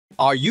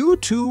Are you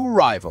two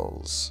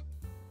rivals?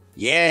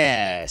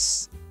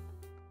 Yes.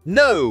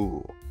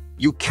 No,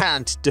 you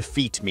can't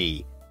defeat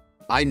me.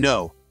 I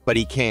know, but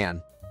he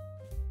can.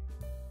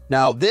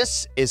 Now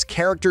this is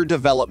character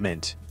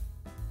development.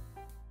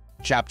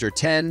 Chapter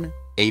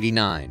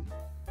 1089.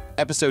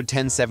 Episode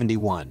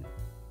 1071.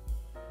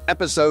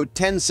 Episode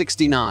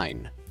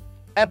 1069.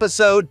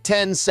 Episode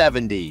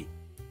 1070.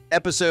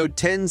 Episode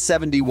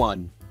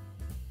 1071.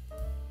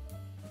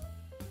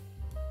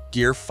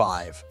 Gear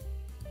 5.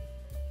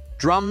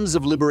 Drums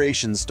of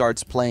Liberation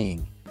starts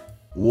playing.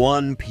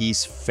 One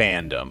Piece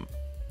fandom.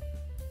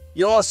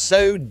 You're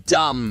so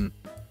dumb.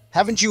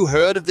 Haven't you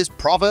heard of this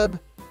proverb?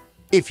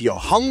 If you're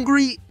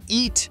hungry,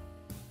 eat.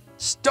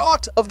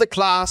 Start of the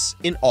class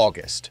in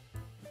August.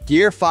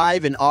 Gear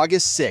 5 in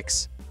August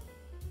 6.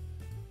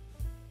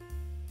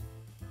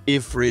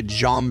 Ifrit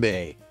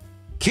Jambe,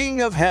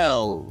 King of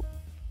Hell,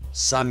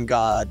 Sun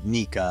God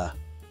Nika.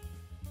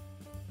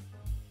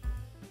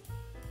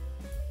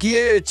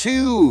 Gear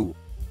 2,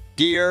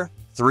 Gear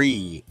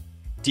 3,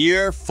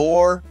 Gear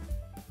 4,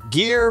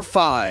 Gear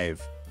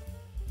 5.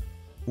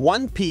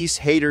 One Piece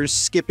haters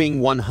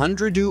skipping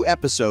 100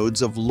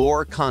 episodes of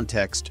lore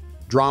context,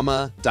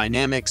 drama,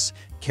 dynamics,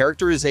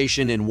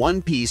 characterization in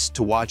One Piece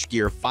to watch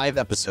Gear 5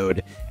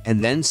 episode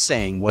and then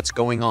saying what's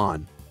going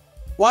on.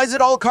 Why is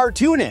it all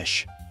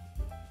cartoonish?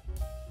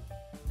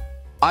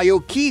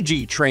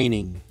 Aokiji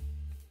training.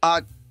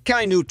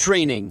 Kainu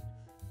training.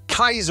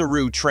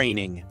 Kaizaru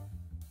training.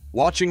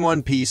 Watching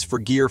One Piece for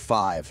Gear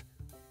 5,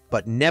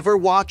 but never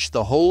watch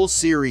the whole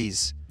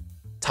series.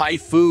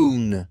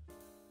 Typhoon.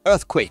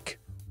 Earthquake.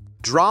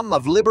 Drum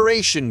of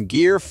Liberation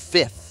Gear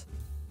 5th.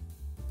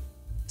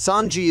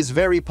 Sanji is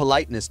very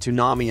politeness to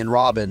Nami and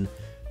Robin,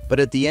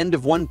 but at the end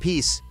of One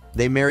Piece,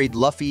 they married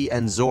Luffy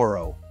and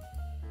Zoro.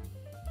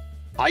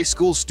 High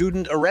school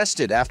student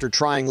arrested after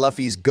trying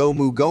Luffy's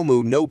Gomu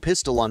Gomu no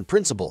pistol on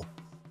principle.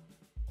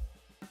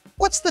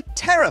 What's the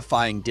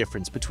terrifying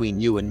difference between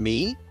you and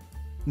me?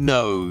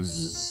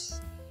 Nose.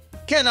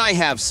 Can I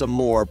have some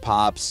more,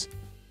 Pops?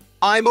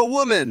 I'm a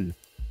woman.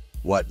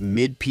 What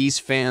mid-piece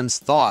fans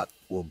thought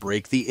will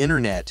break the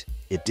internet.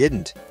 It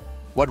didn't.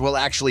 What will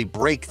actually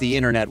break the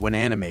internet when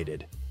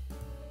animated?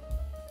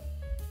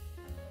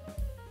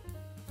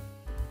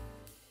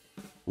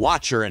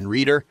 Watcher and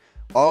reader,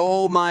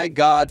 oh my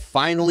god,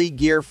 finally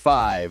Gear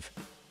 5.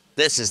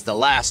 This is the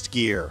last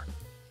gear.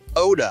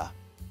 Oda.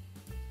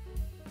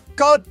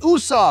 God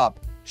Usopp,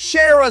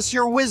 share us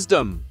your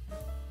wisdom.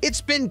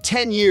 It's been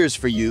 10 years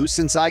for you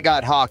since I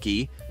got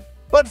hockey,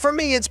 but for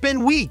me it's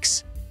been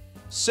weeks.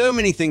 So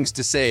many things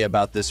to say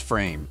about this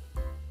frame.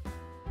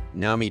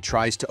 Nami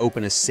tries to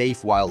open a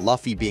safe while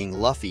Luffy being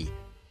Luffy.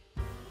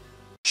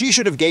 She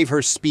should have gave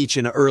her speech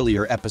in an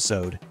earlier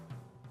episode.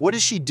 What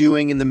is she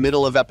doing in the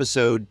middle of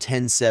episode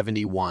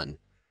 1071?